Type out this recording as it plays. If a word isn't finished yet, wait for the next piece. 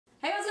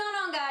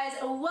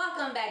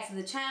welcome back to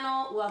the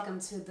channel. Welcome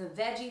to the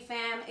Veggie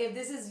Fam. If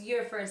this is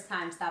your first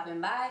time stopping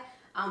by,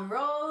 I'm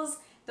Rose.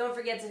 Don't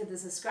forget to hit the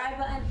subscribe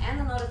button and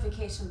the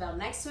notification bell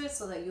next to it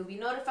so that you'll be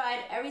notified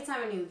every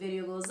time a new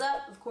video goes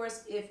up, of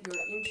course, if you're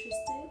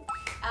interested.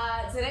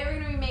 Today we're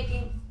going to be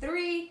making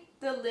 3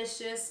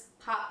 delicious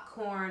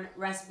popcorn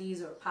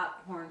recipes or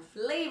popcorn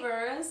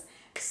flavors.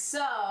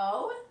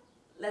 So,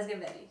 let's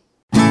get ready.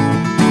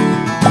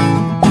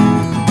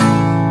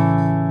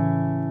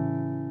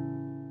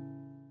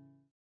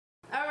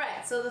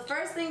 Alright, so the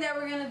first thing that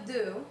we're going to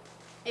do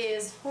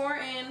is pour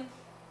in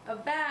I'm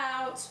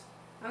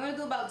going to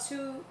do about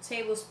 2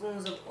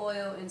 tablespoons of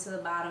oil into the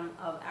bottom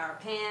of our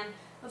pan.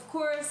 Of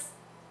course,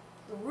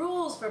 the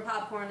rules for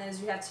popcorn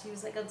is you have to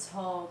use like a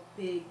tall,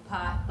 big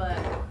pot, but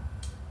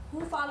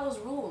who follows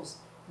rules?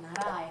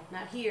 Not I,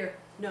 not here,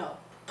 no.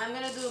 I'm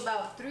going to do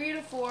about 3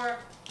 to 4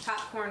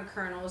 popcorn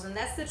kernels, and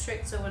that's the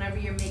trick to whenever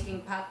you're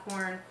making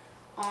popcorn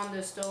on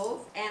the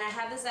stove. And I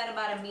have this at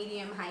about a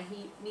medium-high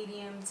heat,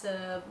 medium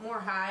to more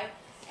high,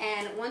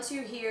 and once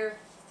you hear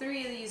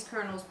 3 of these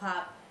kernels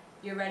pop,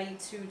 you're ready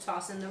to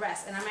toss in the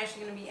rest. And I'm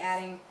actually going to be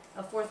adding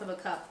 1/4 of a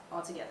cup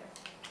altogether.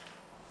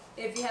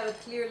 If you have a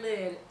clear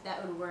lid,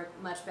 that would work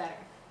much better.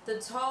 The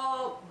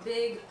tall,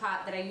 big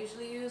pot that I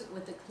usually use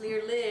with the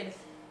clear lid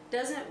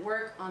doesn't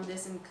work on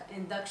this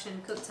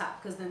induction cooktop,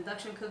 because the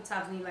induction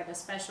cooktops need like a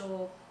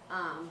special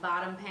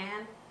bottom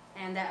pan,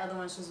 and that other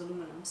one's just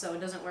aluminum, so it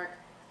doesn't work.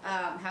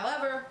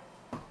 However,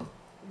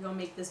 we're going to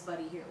make this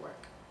buddy here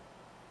work.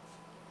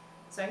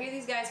 So I hear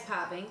these guys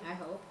popping, I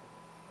hope.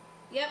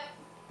 Yep.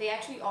 They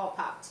actually all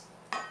popped.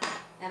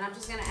 And I'm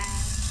just going to add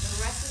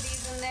the rest of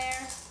these in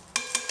there.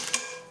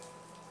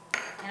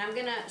 And I'm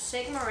going to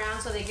shake them around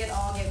so they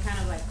all get kind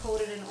of like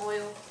coated in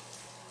oil.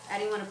 I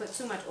didn't want to put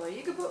too much oil.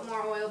 You could put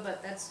more oil,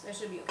 but that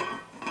should be okay.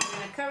 I'm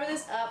going to cover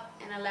this up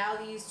and allow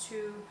these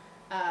to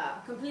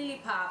completely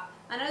pop.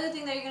 Another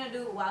thing that you're going to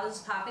do while this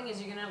is popping is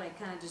you're going to like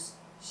kind of just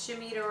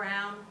shimmy it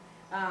around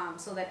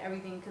so that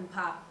everything can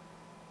pop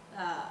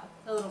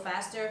a little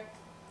faster.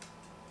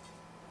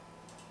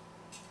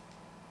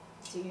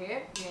 Do you hear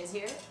it? You guys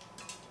hear it?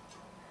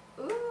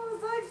 Ooh,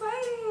 so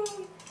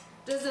exciting!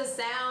 Just the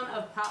sound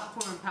of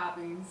popcorn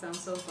popping sounds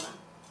so fun.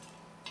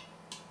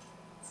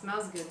 It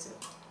smells good too.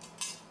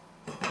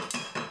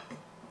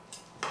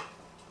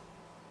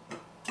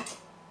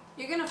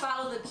 You're gonna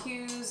follow the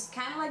cues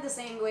kind of like the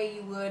same way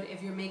you would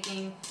if you're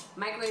making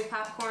microwave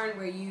popcorn,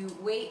 where you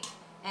wait,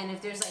 and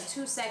if there's like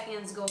 2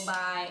 seconds go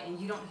by and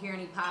you don't hear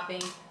any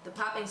popping, the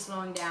popping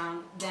slowing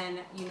down, then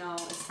you know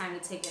it's time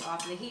to take it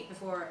off the heat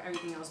before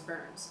everything else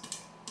burns.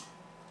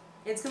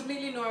 It's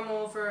completely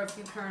normal for a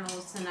few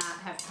kernels to not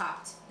have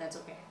popped. That's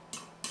okay.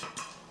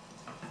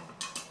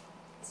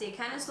 See, it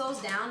kind of slows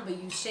down, but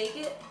you shake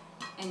it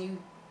and you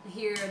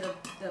hear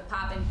the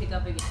popping pick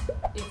up again.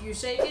 If you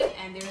shake it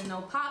and there's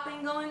no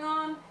popping going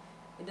on,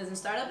 it doesn't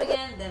start up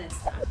again, then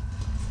it's done.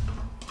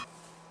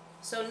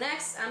 So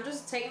next, I'm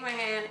just taking my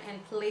hand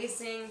and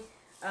placing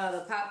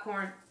the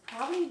popcorn.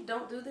 Probably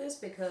don't do this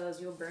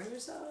because you'll burn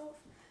yourself.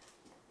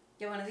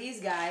 Get one of these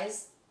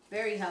guys,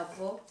 very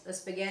helpful. A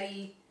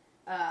spaghetti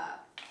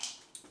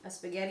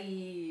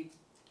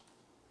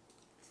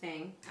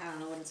thing. I don't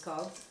know what it's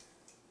called.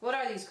 What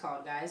are these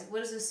called, guys?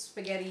 What is this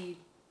spaghetti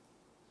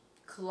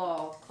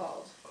claw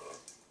called?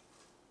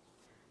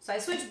 So I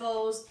switched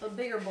bowls, a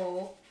bigger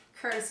bowl,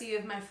 courtesy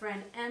of my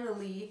friend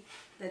Emily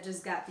that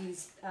just got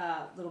these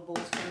little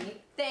bowls for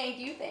me. Thank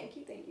you, thank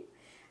you, thank you.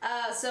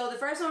 So the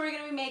first one we're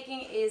going to be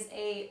making is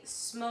a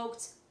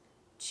smoked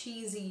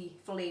cheesy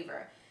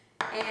flavor.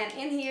 And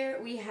in here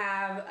we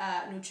have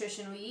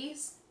nutritional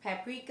yeast,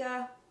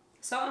 paprika,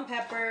 salt and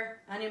pepper,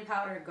 onion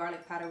powder,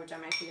 garlic powder, which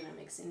I'm actually going to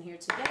mix in here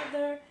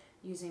together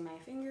using my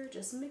finger.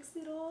 Just mix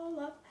it all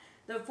up.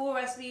 The full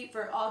recipe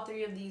for all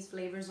 3 of these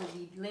flavors will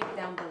be linked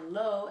down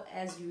below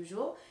as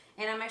usual.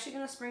 And I'm actually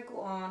going to sprinkle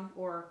on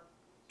or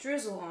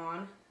drizzle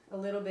on a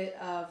little bit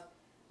of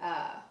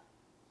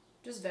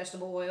just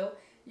vegetable oil.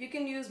 You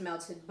can use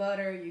melted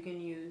butter, you can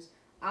use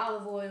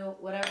olive oil,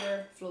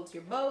 whatever floats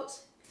your boat.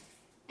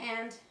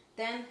 And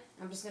then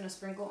I'm just going to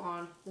sprinkle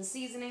on the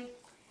seasoning.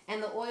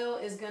 And the oil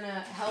is going to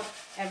help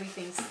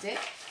everything stick.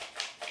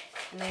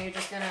 And then you're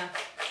just going to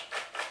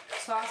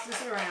toss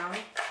this around.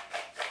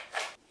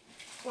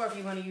 Or if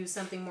you want to use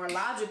something more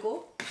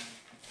logical,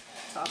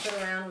 toss it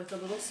around with a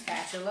little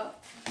spatula,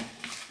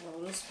 a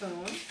little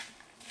spoon.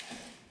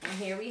 And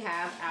here we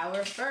have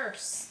our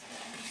first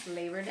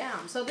flavor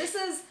down. So this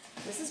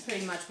is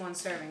pretty much 1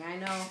 serving. I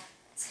know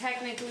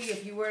technically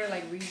if you were to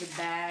like read the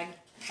bag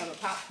of a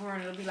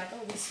popcorn, it'll be like,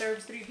 oh, this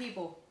serves 3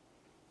 people.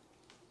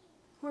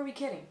 Who are we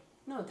kidding?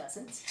 No, it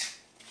doesn't.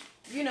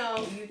 You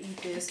know, you'd eat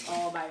this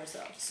all by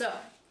yourself. So,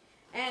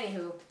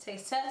 anywho,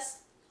 taste test.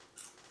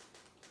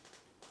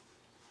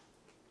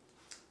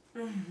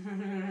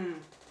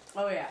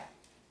 Oh yeah,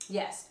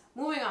 yes.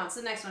 Moving on to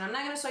the next one. I'm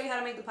not going to show you how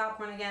to make the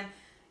popcorn again.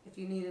 If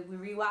you need to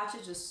rewatch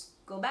it, just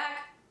go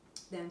back,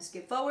 then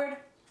skip forward.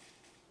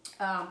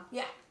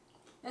 Yeah,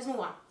 let's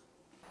move on.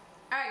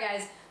 Alright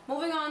guys,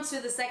 moving on to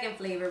the second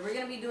flavor. We're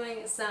going to be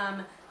doing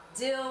some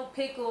dill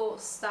pickle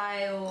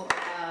style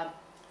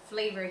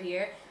flavor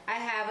here. I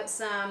have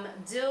some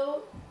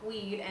dill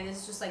weed, and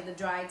it's just like the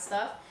dried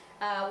stuff.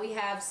 We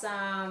have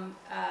some,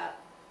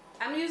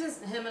 I'm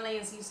using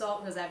Himalayan sea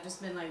salt because I've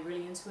just been like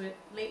really into it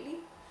lately.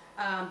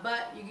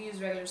 But you can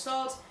use regular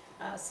salt,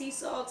 sea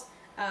salt,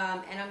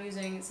 and I'm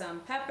using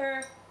some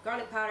pepper,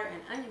 garlic powder,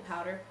 and onion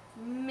powder.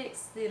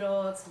 Mixed it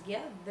all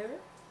together.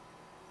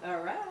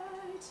 Alright.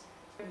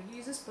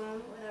 Use a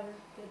spoon, whatever.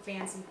 Get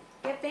fancy.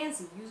 Get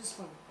fancy. Use a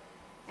spoon.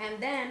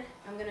 And then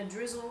I'm going to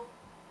drizzle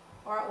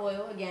our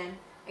oil again.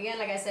 Again,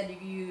 like I said, you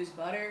can use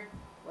butter,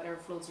 whatever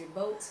floats your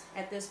boat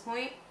at this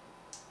point.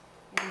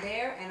 In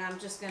there, and I'm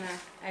just gonna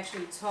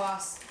actually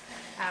toss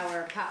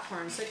our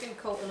popcorn so it can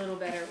coat a little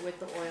better with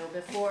the oil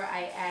before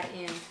I add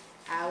in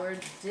our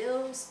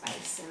dill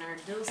spice and our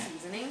dill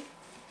seasoning.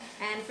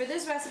 And for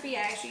this recipe,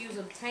 I actually use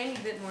a tiny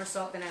bit more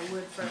salt than I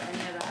would for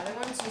any of the other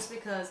ones, just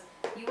because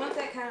you want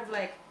that kind of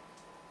like,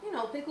 you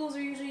know, pickles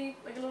are usually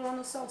like a little on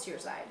the saltier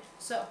side.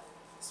 So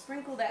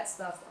sprinkle that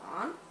stuff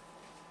on,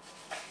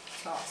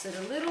 toss it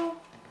a little,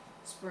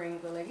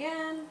 sprinkle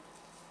again,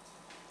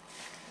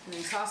 and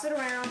then toss it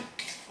around.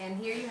 And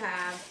here you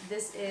have,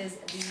 this is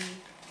the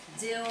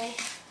dill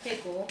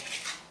pickle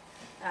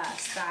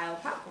style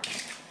popcorn.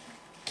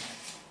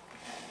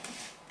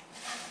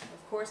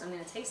 Of course, I'm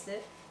going to taste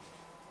it.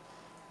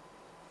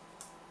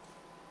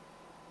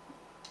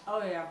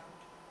 Oh yeah.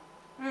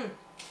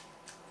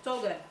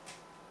 So good.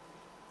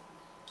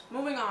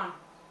 Moving on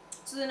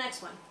to the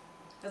next one.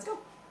 Let's go.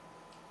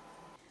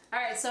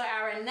 Alright, so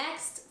our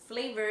next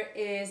flavor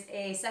is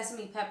a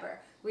sesame pepper.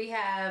 We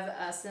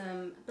have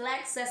some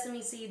black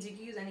sesame seeds. You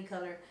can use any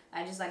color.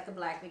 I just like the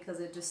black because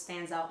it just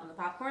stands out on the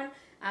popcorn.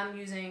 I'm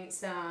using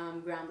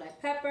some ground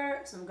black pepper,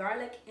 some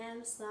garlic,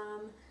 and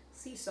some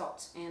sea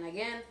salt. And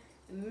again,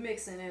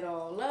 mixing it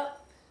all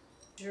up,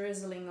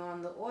 drizzling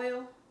on the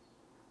oil.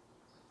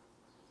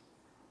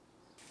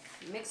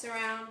 Mix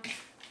around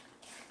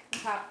the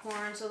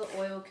popcorn so the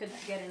oil could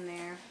get in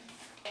there.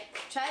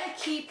 Try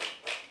to keep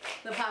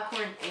the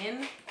popcorn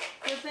in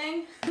the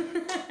thing.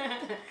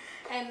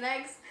 And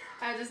next,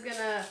 I'm just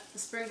gonna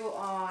sprinkle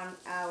on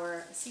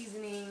our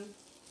seasoning.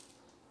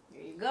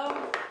 There you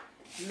go.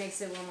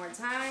 Mix it one more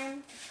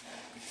time.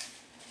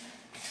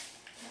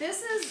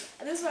 This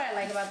is what I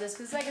like about this,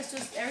 because like it's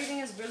just everything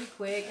is really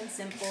quick and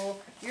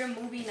simple. Your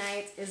movie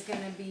night is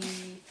gonna be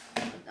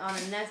on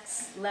a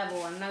next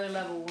level, another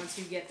level, once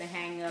you get the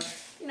hang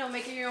of, you know,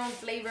 making your own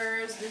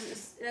flavors.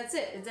 That's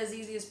it. It's as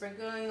easy as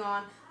sprinkling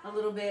on a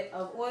little bit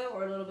of oil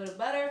or a little bit of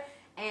butter,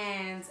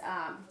 and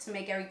to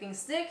make everything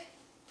stick.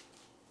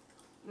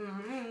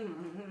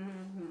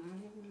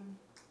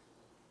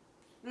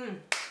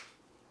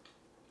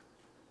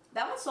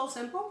 That was so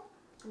simple.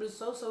 It was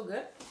so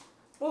good.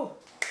 Oh,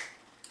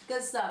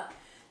 good stuff.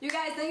 You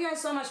guys, thank you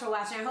guys so much for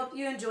watching. I hope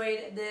you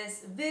enjoyed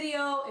this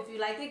video. If you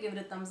liked it, give it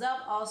a thumbs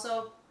up.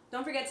 Also,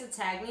 don't forget to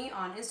tag me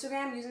on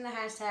Instagram using the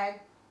hashtag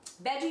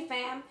Veggie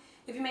Fam.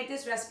 If you make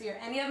this recipe or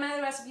any of my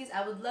other recipes,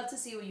 I would love to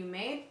see what you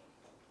made.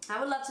 I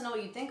would love to know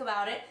what you think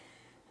about it.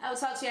 I will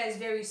talk to you guys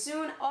very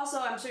soon. Also,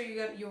 I'm sure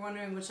you're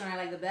wondering which one I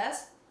like the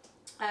best.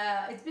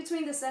 It's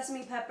between the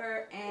sesame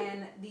pepper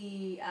and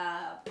the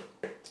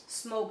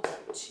smoked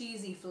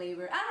cheesy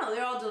flavor. I don't know,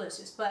 they're all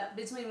delicious, but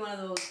between one of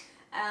those.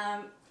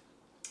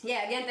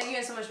 Yeah, again, thank you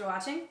guys so much for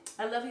watching.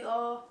 I love you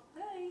all.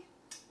 Bye.